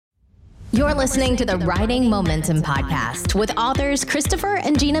You're listening to the Writing Momentum Podcast with authors Christopher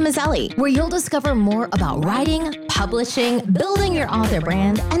and Gina Mazzelli, where you'll discover more about writing, publishing, building your author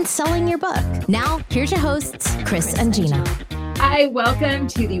brand, and selling your book. Now, here's your hosts, Chris and Gina. Hi, welcome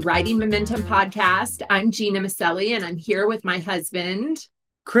to the Writing Momentum Podcast. I'm Gina Mazzelli, and I'm here with my husband.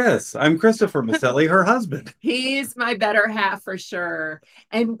 Chris, I'm Christopher Mazzelli, her husband. He's my better half for sure.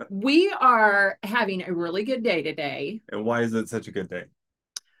 And we are having a really good day today. And why is it such a good day?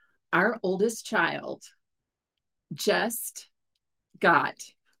 Our oldest child just got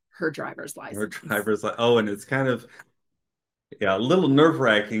her driver's license. Her driver's license. Oh, and it's kind of, a little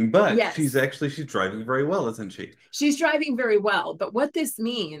nerve-wracking, but yes. she's driving very well, isn't she? She's driving very well. But what this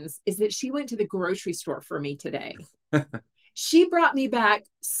means is that she went to the grocery store for me today. She brought me back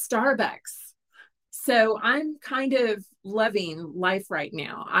Starbucks. So I'm kind of loving life right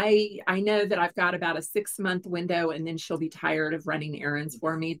now. I know that I've got about a 6-month window and then she'll be tired of running errands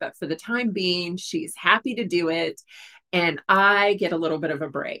for me. But for the time being, she's happy to do it. And I get a little bit of a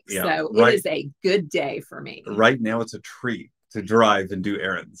break. Yeah, so right. It is a good day for me. Right now, it's a treat to drive and do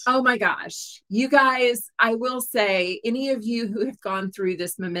errands. Oh my gosh. You guys, I will say, any of you who have gone through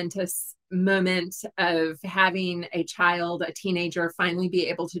this momentous moment of having a child, a teenager, finally be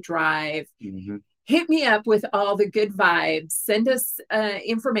able to drive, hit me up with all the good vibes. Send us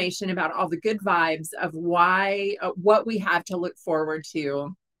information about all the good vibes of why, what we have to look forward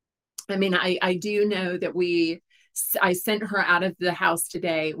to. I mean, I do know that I sent her out of the house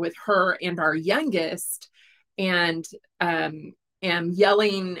today with her and our youngest, and am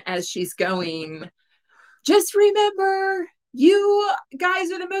yelling as she's going, just remember, you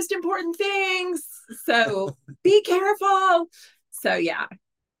guys are the most important things. So be careful. So yeah,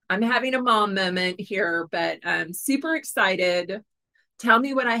 I'm having a mom moment here, but I'm super excited. Tell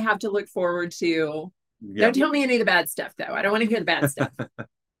me what I have to look forward to. Yeah. Don't tell me any of the bad stuff, though. I don't want to hear the bad stuff.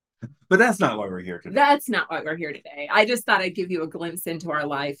 But that's not why we're here today. That's not why we're here today. I just thought I'd give you a glimpse into our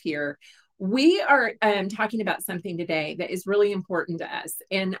life here. We are talking about something today that is really important to us.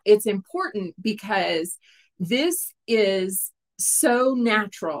 And it's important because this is so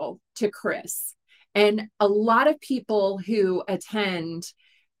natural to Chris. And a lot of people who attend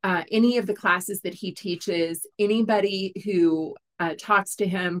any of the classes that he teaches, anybody who talks to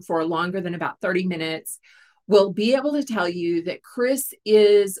him for longer than about 30 minutes will be able to tell you that Chris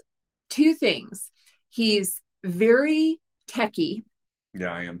is two things. He's very techie.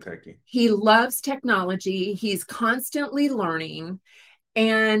 Yeah, I am techie. He loves technology. He's constantly learning.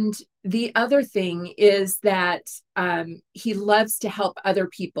 And the other thing is that he loves to help other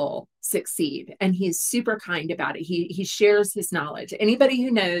people succeed. And he's super kind about it. He shares his knowledge. Anybody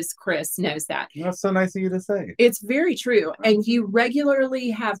who knows Chris knows that. That's so nice of you to say. It's very true. And you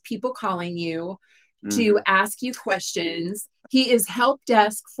regularly have people calling you to ask you questions. He is help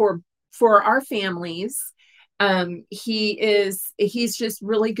desk for our families. He's just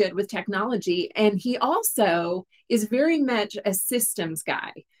really good with technology. And he also is very much a systems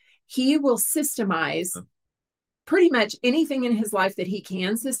guy. He will systemize pretty much anything in his life that he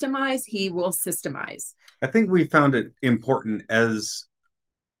can systemize, he will systemize. I think we found it important as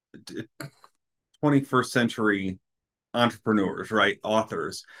 21st century entrepreneurs, right?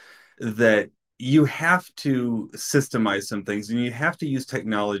 Authors, that you have to systemize some things and you have to use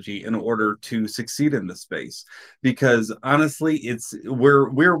technology in order to succeed in this space, because honestly, we're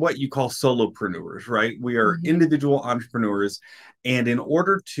what you call solopreneurs, right? We are individual entrepreneurs, and in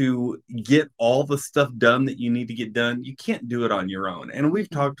order to get all the stuff done that you need to get done, you can't do it on your own. And we've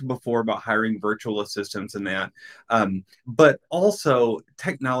talked before about hiring virtual assistants and that, but also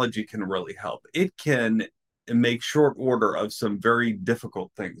technology can really help. It can make short order of some very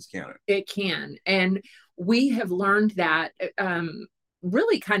difficult things, can it? It can. And we have learned that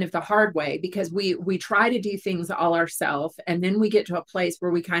really kind of the hard way, because we try to do things all ourselves, and then we get to a place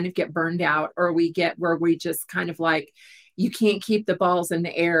where we kind of get burned out, or we get where we just kind of like, you can't keep the balls in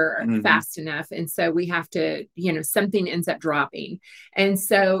the air fast enough. And so we have to, something ends up dropping. And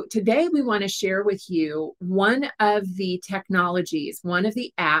so today we want to share with you one of the technologies, one of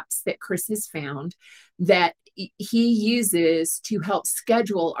the apps that Chris has found that he uses to help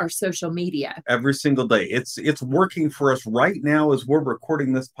schedule our social media every single day. It's working for us right now as we're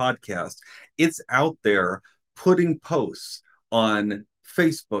recording this podcast. It's out there putting posts on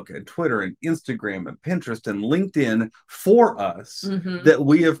Facebook and Twitter and Instagram and Pinterest and LinkedIn for us that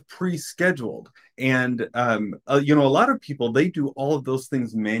we have pre-scheduled. And, a lot of people, they do all of those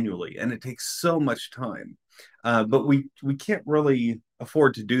things manually, and it takes so much time. But we can't really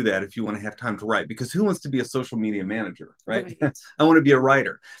afford to do that if you want to have time to write, because who wants to be a social media manager, right? Right. I want to be a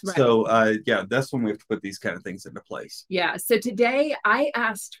writer. Right. So yeah, that's when we have to put these kind of things into place. Yeah. So today I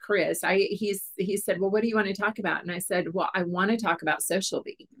asked Chris, he said, well, what do you want to talk about? And I said, well, I want to talk about Social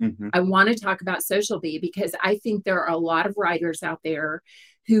Bee. I want to talk about Social Bee because I think there are a lot of writers out there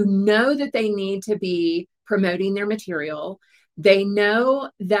who know that they need to be promoting their material. They know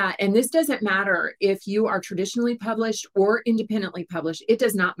that, and this doesn't matter if you are traditionally published or independently published, it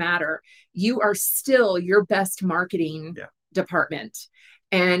does not matter. You are still your best marketing department.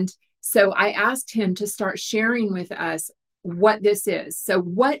 And so I asked him to start sharing with us what this is. So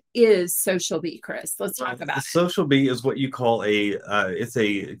what is Social Bee, Chris? Let's talk about it. Social Bee is what you call it's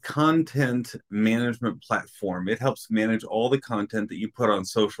a content management platform. It helps manage all the content that you put on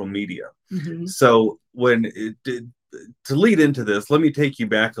social media. So to lead into this, let me take you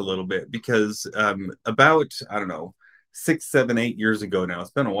back a little bit, because about, I don't know, 6, 7, 8 years ago now,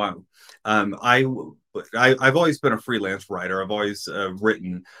 it's been a while. I've always been a freelance writer. I've always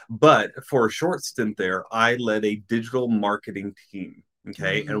written, but for a short stint there, I led a digital marketing team.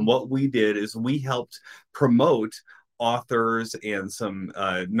 Okay. And what we did is we helped promote authors and some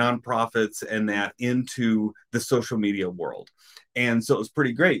nonprofits and that into the social media world. And so it was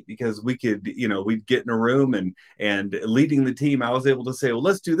pretty great because we could, we'd get in a room and leading the team, I was able to say, well,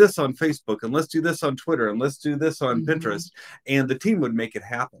 let's do this on Facebook and let's do this on Twitter and let's do this on Pinterest. And the team would make it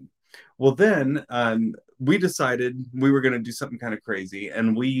happen. Well, then we decided we were going to do something kind of crazy.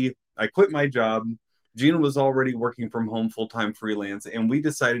 And I quit my job. Gina was already working from home, full-time freelance. And we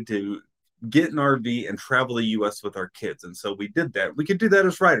decided to get an RV and travel the US with our kids. And so we did that. We could do that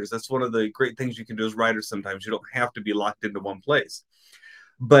as writers. That's one of the great things you can do as writers. Sometimes you don't have to be locked into one place.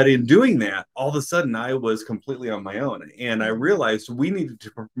 But in doing that, all of a sudden I was completely on my own. And I realized we needed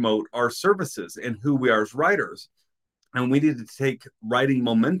to promote our services and who we are as writers. And we needed to take writing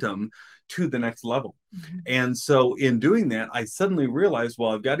momentum to the next level. And so in doing that, I suddenly realized,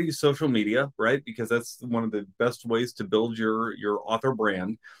 well, I've got to use social media, right? Because that's one of the best ways to build your author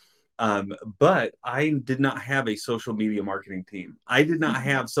brand. But I did not have a social media marketing team. I did not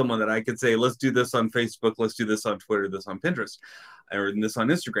have someone that I could say, let's do this on Facebook, let's do this on Twitter, this on Pinterest, or this on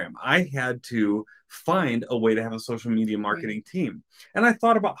Instagram. I had to find a way to have a social media marketing team. And I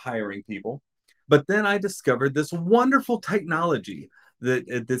thought about hiring people, but then I discovered this wonderful technology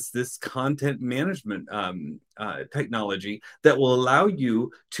that this content management technology that will allow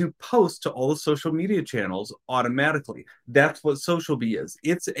you to post to all the social media channels automatically. That's what Social Bee is.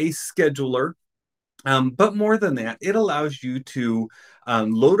 It's a scheduler, but more than that, it allows you to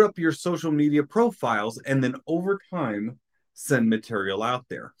load up your social media profiles and then over time send material out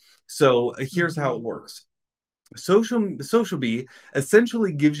there. So here's how it works. Social Bee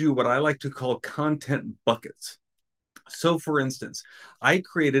essentially gives you what I like to call content buckets. So for instance, I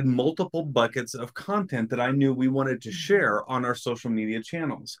created multiple buckets of content that I knew we wanted to share on our social media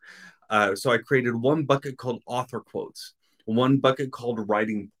channels. So I created one bucket called author quotes, one bucket called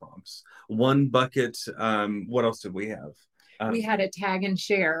writing prompts, one bucket, what else did we have? We had a tag and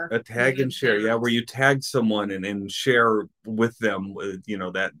share. A tag and share, yeah, where you tag someone and share with them,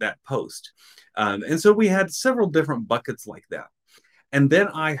 that post. And so we had several different buckets like that. And then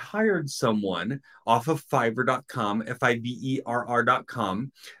I hired someone off of Fiverr.com,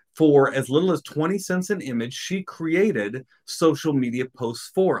 Fiverr.com, for as little as 20 cents an image. She created social media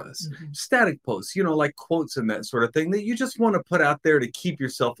posts for us, static posts, like quotes and that sort of thing that you just want to put out there to keep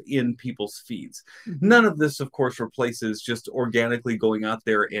yourself in people's feeds. None of this, of course, replaces just organically going out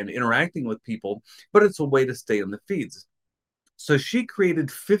there and interacting with people, but it's a way to stay in the feeds. So she created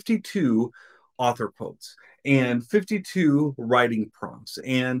 52 author quotes and 52 writing prompts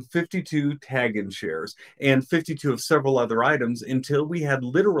and 52 tag and shares and 52 of several other items until we had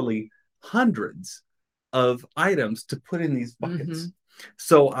literally hundreds of items to put in these buckets.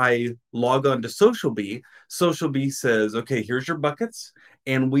 So I log on to Social Bee. Social Bee says, okay, here's your buckets.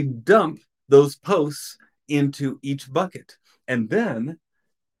 And we dump those posts into each bucket. And then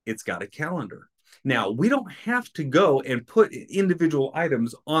it's got a calendar. Now, we don't have to go and put individual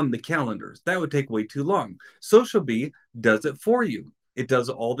items on the calendars. That would take way too long. Social Bee does it for you. It does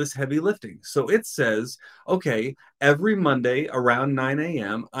all this heavy lifting. So it says, okay, every Monday around 9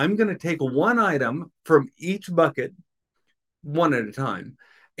 a.m., I'm going to take one item from each bucket, one at a time,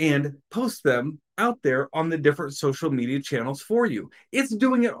 and post them out there on the different social media channels for you. It's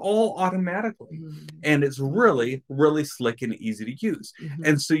doing it all automatically. And it's really, really slick and easy to use.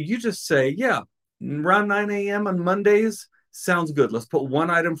 And so you just say, yeah, around 9 a.m. on Mondays, sounds good. Let's put one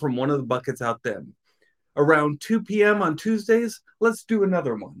item from one of the buckets out then. Around 2 p.m. on Tuesdays, let's do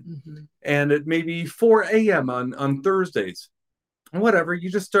another one. And at maybe 4 a.m. on Thursdays, whatever, you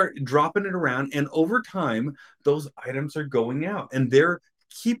just start dropping it around, and over time those items are going out and they're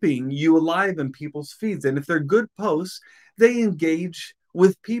keeping you alive in people's feeds. And if they're good posts, they engage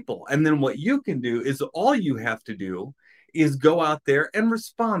with people. And then what you can do is, all you have to do is go out there and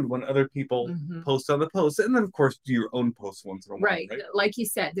respond when other people post on the post, and then of course do your own post once in a while. Right. Like you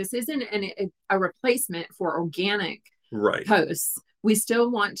said, this isn't a replacement for organic posts. We still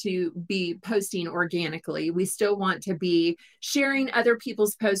want to be posting organically. We still want to be sharing other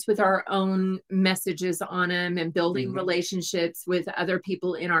people's posts with our own messages on them, and building relationships with other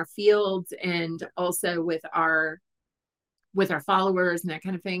people in our fields, and also with our followers and that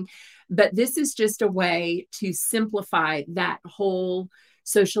kind of thing. But this is just a way to simplify that whole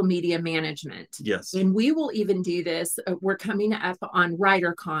social media management. Yes. And we will even do this. We're coming up on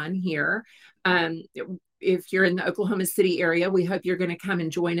WriterCon here. If you're in the Oklahoma City area, we hope you're going to come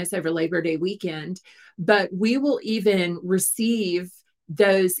and join us over Labor Day weekend. But we will even receive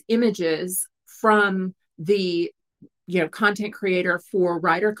those images from the content creator for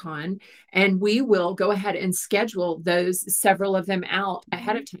WriterCon, and we will go ahead and schedule several of them out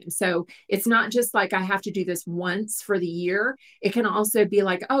ahead of time. So it's not just like I have to do this once for the year. It can also be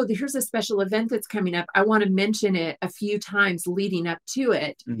like, oh, here's a special event that's coming up. I want to mention it a few times leading up to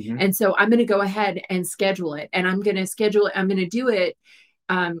it. And so I'm going to go ahead and schedule it, and I'm going to do it.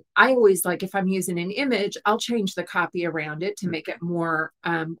 I always like, if I'm using an image, I'll change the copy around it to make it more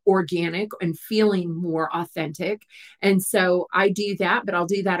organic and feeling more authentic. And so I do that, but I'll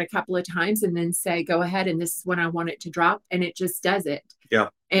do that a couple of times and then say, go ahead, and this is when I want it to drop. And it just does it. Yeah.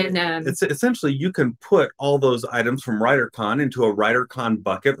 And it's essentially, you can put all those items from WriterCon into a WriterCon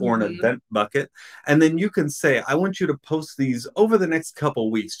bucket or an event bucket. And then you can say, I want you to post these over the next couple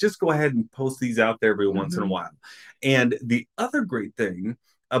of weeks. Just go ahead and post these out there every once in a while. And the other great thing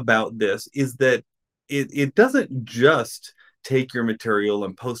about this is that it doesn't just take your material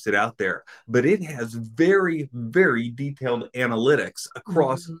and post it out there, but it has very, very detailed analytics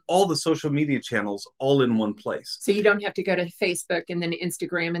across all the social media channels all in one place. So you don't have to go to Facebook and then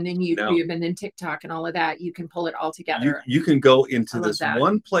Instagram and then YouTube and then TikTok and all of that. You can pull it all together. You can go into this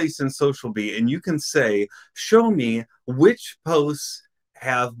one place in Social Bee, and you can say, show me which posts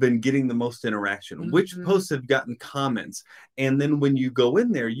have been getting the most interaction, which posts have gotten comments. And then when you go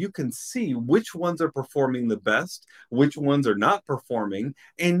in there, you can see which ones are performing the best, which ones are not performing,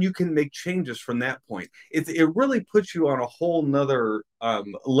 and you can make changes from that point. It really puts you on a whole nother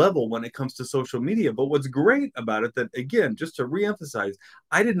level when it comes to social media. But what's great about it, that again, just to reemphasize,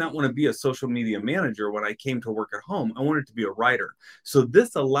 I did not want to be a social media manager when I came to work at home. I wanted to be a writer. So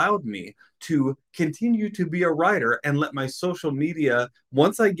this allowed me to continue to be a writer and let my social media,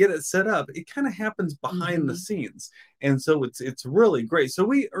 once I get it set up, it kind of happens behind the scenes. And so it's really great. So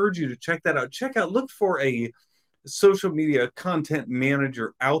we urge you to check that out. Look for a social media content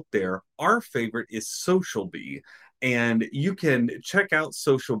manager out there. Our favorite is Social Bee, and you can check out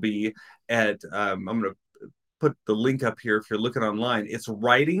Social Bee at I'm going to put the link up here if you're looking online. It's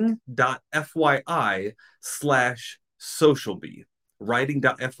writing.fyi/socialbee.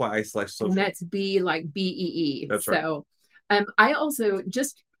 Writing.fyi/social. And that's B like BEE. That's right. So I also,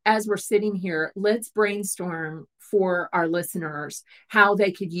 just as we're sitting here, let's brainstorm for our listeners how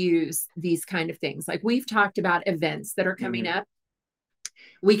they could use these kind of things. Like we've talked about events that are coming up.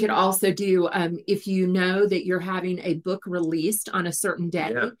 We could also do, if you know that you're having a book released on a certain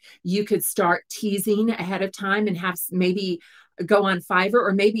day, you could start teasing ahead of time and have maybe go on Fiverr,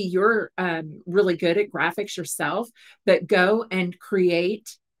 or maybe you're really good at graphics yourself, but go and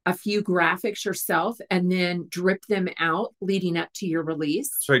create a few graphics yourself and then drip them out leading up to your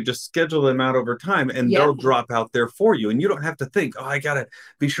release. That's right. Just schedule them out over time, and they'll drop out there for you. And you don't have to think, oh, I got to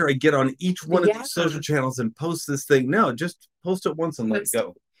be sure I get on each one of these social channels and post this thing. No, just post it once and let it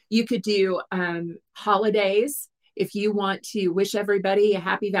go. You could do holidays. If you want to wish everybody a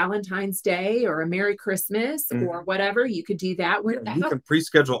happy Valentine's Day or a Merry Christmas or whatever, you could do that. You can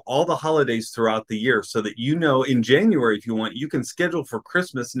pre-schedule all the holidays throughout the year so that in January, if you want, you can schedule for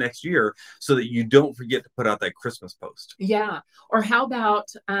Christmas next year so that you don't forget to put out that Christmas post. Yeah. Or how about,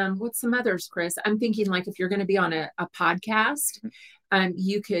 what's some others, Chris? I'm thinking like if you're going to be on a podcast,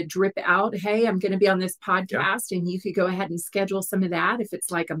 you could drip out, hey, I'm going to be on this podcast, and you could go ahead and schedule some of that if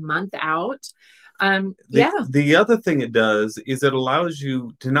it's like a month out. The other thing it does is it allows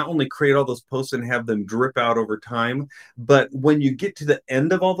you to not only create all those posts and have them drip out over time, but when you get to the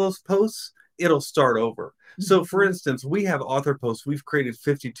end of all those posts, it'll start over. So for instance, we have author posts. We've created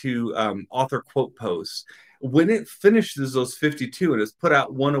 52 author quote posts. When it finishes those 52 and it's put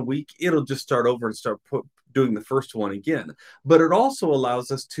out one a week, it'll just start over and start doing the first one again. But it also allows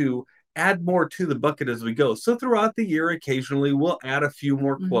us to add more to the bucket as we go. So throughout the year, occasionally we'll add a few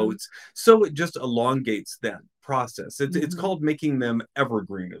more quotes. So it just elongates that process. It's called making them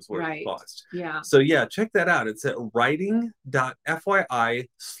evergreen is what it costs. Yeah. So yeah, check that out. It's at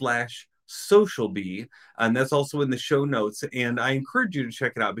writing.fyi/socialbee, and that's also in the show notes. And I encourage you to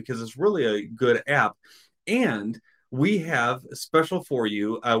check it out because it's really a good app. And we have special for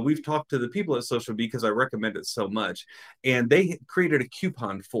you. We've talked to the people at Social Bee because I recommend it so much, and they created a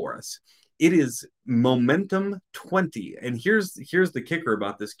coupon for us. It is Momentum 20, and here's the kicker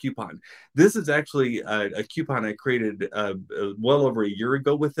about this coupon. This is actually a coupon I created well over a year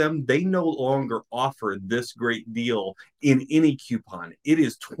ago with them. They no longer offer this great deal in any coupon. It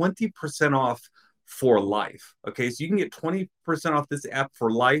is 20% off for life. Okay, so you can get 20% off this app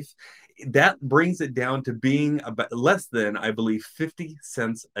for life. That brings it down to being about less than, I believe, 50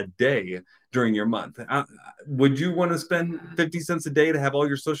 cents a day during your month. Would you want to spend 50 cents a day to have all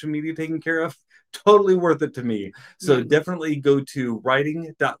your social media taken care of? Totally worth it to me. So definitely go to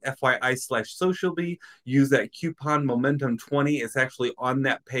writing.fyi/socialbee. Use that coupon Momentum 20. It's actually on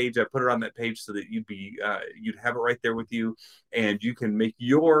that page. I put it on that page so that you'd have it right there with you, and you can make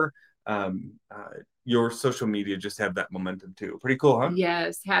your social media just have that momentum too. Pretty cool, huh?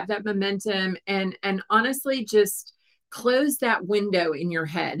 Yes, have that momentum, and honestly, just close that window in your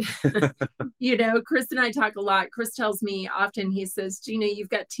head. You know, Chris and I talk a lot. Chris tells me often, he says, Gina, you've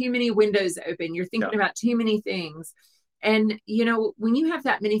got too many windows open. You're thinking about too many things. And, you know, when you have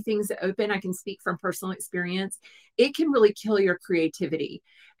that many things open, I can speak from personal experience, it can really kill your creativity.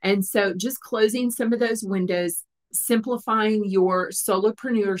 And so just closing some of those windows, simplifying your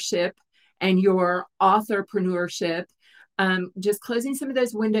solopreneurship and your authorpreneurship, just closing some of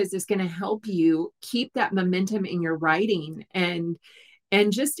those windows is going to help you keep that momentum in your writing and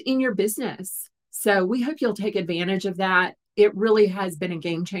just in your business. So we hope you'll take advantage of that. It really has been a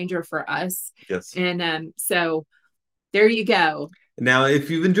game changer for us. Yes. And so there you go. Now, if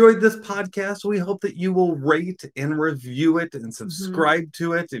you've enjoyed this podcast, we hope that you will rate and review it and subscribe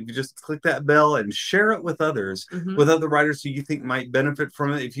to it. If you just click that bell and share it with others, with other writers who you think might benefit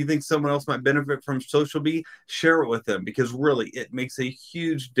from it. If you think someone else might benefit from Social Bee, share it with them, because really it makes a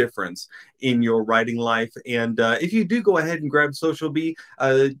huge difference in your writing life. And if you do go ahead and grab Social Bee,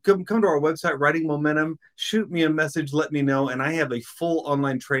 come to our website, Writing Momentum, shoot me a message, let me know. And I have a full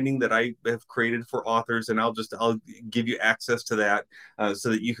online training that I have created for authors, and I'll give you access to that. So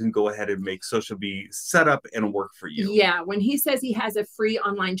that you can go ahead and make Social Bee set up and work for you. Yeah, when he says he has a free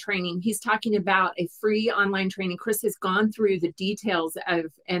online training, he's talking about a free online training. Chris has gone through the details of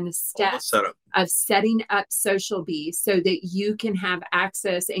and the steps of setting up Social Bee so that you can have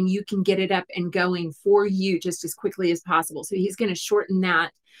access and you can get it up and going for you just as quickly as possible. So he's going to shorten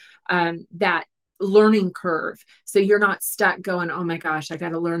that learning curve, so you're not stuck going, oh my gosh, I got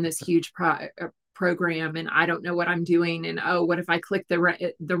to learn this huge program and I don't know what I'm doing, and oh, what if I click the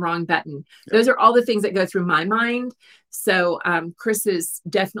wrong button? Those are all the things that go through my mind. So Chris has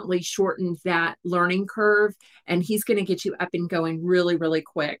definitely shortened that learning curve, and he's going to get you up and going really, really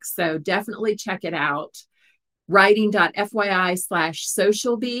quick. So definitely check it out.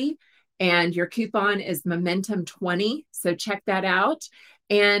 Writing.fyi/socialbee, and your coupon is Momentum 20. So check that out.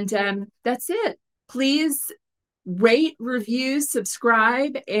 And that's it. Please rate, review,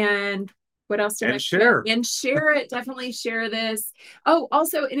 subscribe, and what else do I share? And share it. Definitely share this. Oh,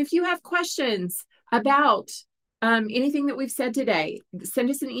 also, and if you have questions about anything that we've said today, send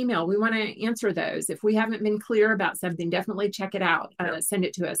us an email. We want to answer those. If we haven't been clear about something, definitely check it out. Send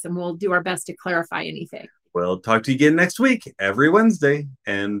it to us, and we'll do our best to clarify anything. We'll talk to you again next week, every Wednesday.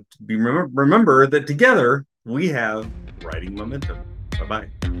 And remember that together we have Writing Momentum. Bye-bye.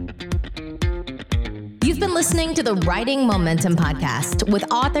 You've been listening to the Writing Momentum podcast with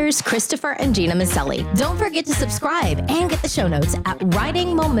authors Christopher and Gina Maselli. Don't forget to subscribe and get the show notes at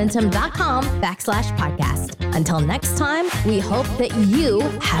writingmomentum.com/podcast. Until next time, we hope that you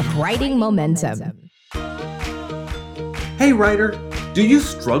have writing momentum. Hey, writer, do you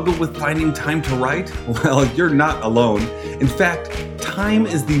struggle with finding time to write? Well, you're not alone. In fact, time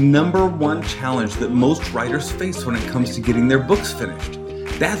is the #1 challenge that most writers face when it comes to getting their books finished.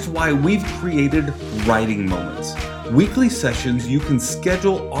 That's why we've created Writing Moments, weekly sessions you can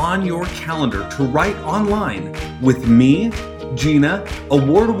schedule on your calendar to write online with me, Gina,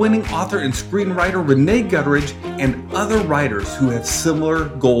 award-winning author and screenwriter Renee Gutteridge, and other writers who have similar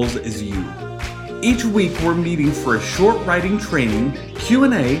goals as you. Each week we're meeting for a short writing training,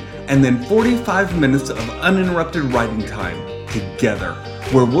 Q&A, and then 45 minutes of uninterrupted writing time together,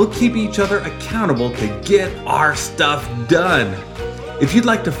 where we'll keep each other accountable to get our stuff done. If you'd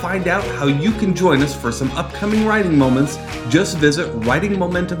like to find out how you can join us for some upcoming writing moments, just visit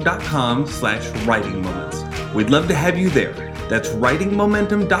writingmomentum.com/writing moments. We'd love to have you there. That's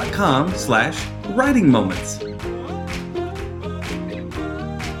writingmomentum.com/writing moments.